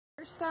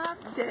First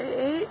stop,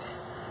 day 8,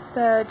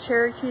 the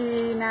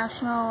Cherokee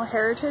National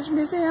Heritage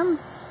Museum.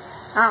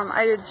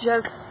 I had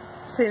just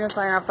seen a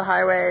sign off the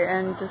highway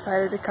and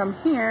decided to come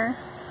here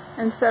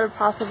instead of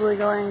possibly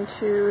going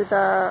to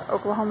the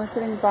Oklahoma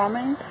City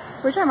bombing,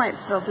 which I might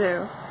still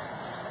do.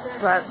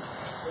 But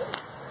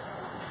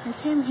I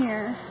came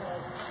here,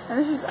 and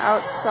this is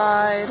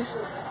outside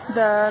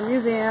the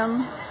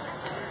museum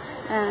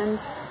and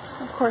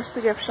of course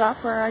the gift shop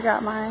where I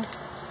got my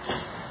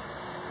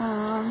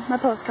my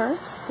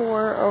postcards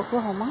for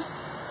Oklahoma.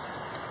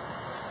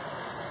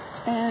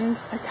 And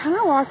I kind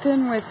of walked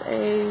in with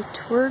a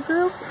tour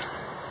group,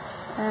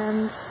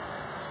 and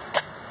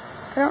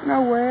I don't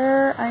know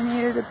where I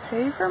needed to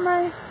pay for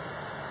my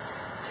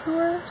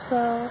tour,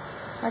 so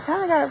I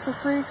kind of got it for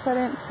free because I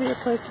didn't see a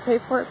place to pay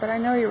for it, but I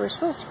know you were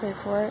supposed to pay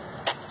for it.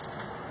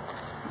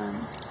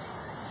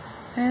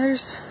 And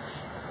there's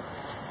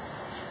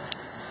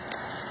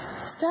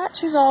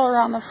statues all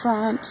around the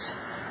front.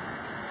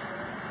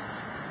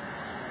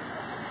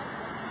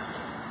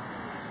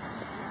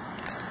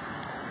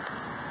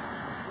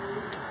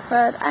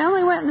 But I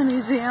only went in the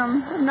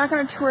museum. I'm not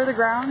going to tour the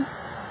grounds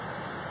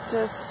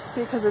just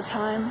because of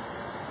time.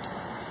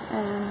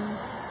 And,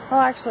 well,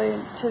 actually,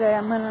 today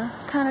I'm going to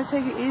kind of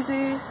take it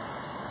easy.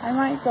 I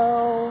might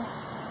go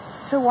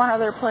to one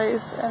other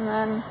place and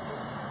then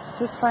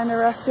just find a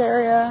rest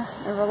area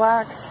and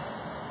relax,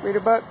 read a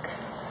book,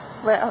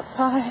 lay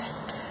outside,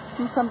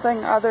 do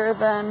something other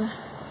than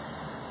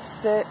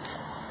sit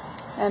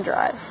and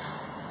drive.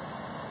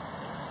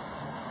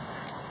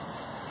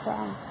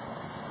 So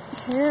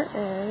here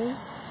is,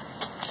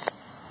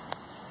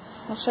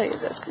 I'll show you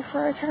this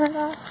before I turn it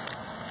off.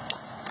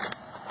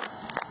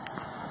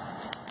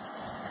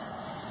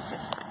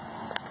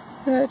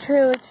 The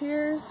Trail of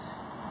Tears.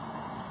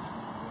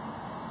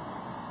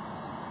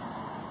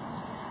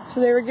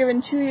 So they were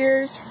given 2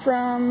 years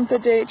from the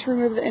date to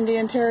remove the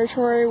Indian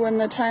Territory. When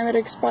the time had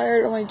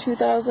expired, only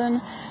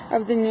 2,000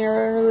 of the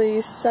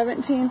nearly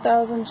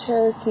 17,000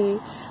 Cherokee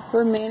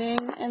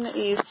remaining in the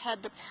East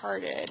had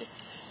departed.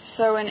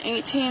 So in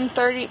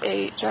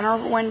 1838,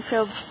 General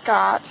Winfield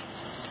Scott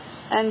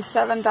and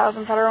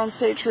 7,000 federal and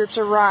state troops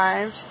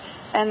arrived,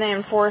 and they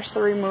enforced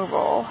the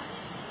removal.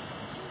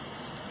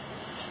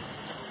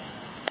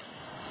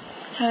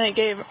 And they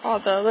gave all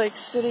the like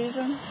cities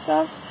and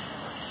stuff.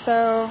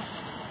 So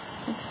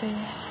let's see.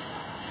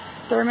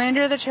 The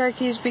remainder of the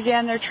Cherokees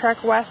began their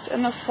trek west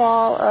in the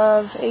fall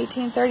of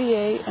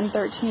 1838 in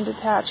 13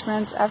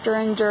 detachments. After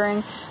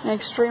enduring an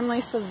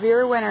extremely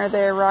severe winter,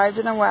 they arrived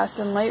in the west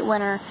in late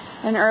winter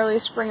and early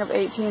spring of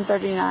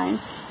 1839.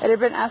 It had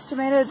been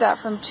estimated that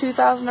from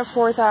 2,000 to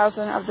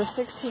 4,000 of the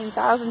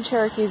 16,000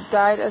 Cherokees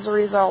died as a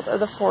result of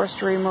the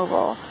forced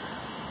removal.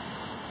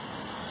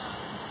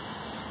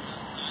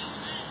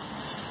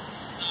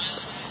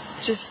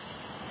 Just,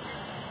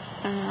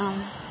 I don't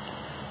know.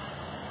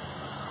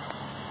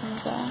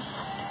 Where's that?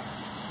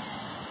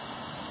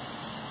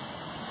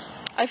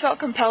 I felt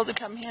compelled to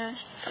come here.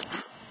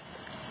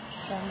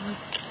 So,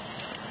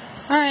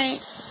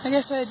 alright. Like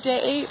I said,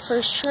 day 8,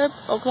 first trip,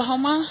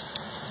 Oklahoma.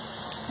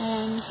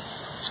 And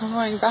I'm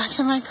going back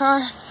to my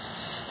car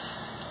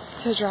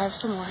to drive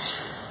some more.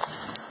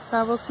 So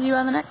I will see you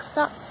on the next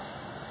stop.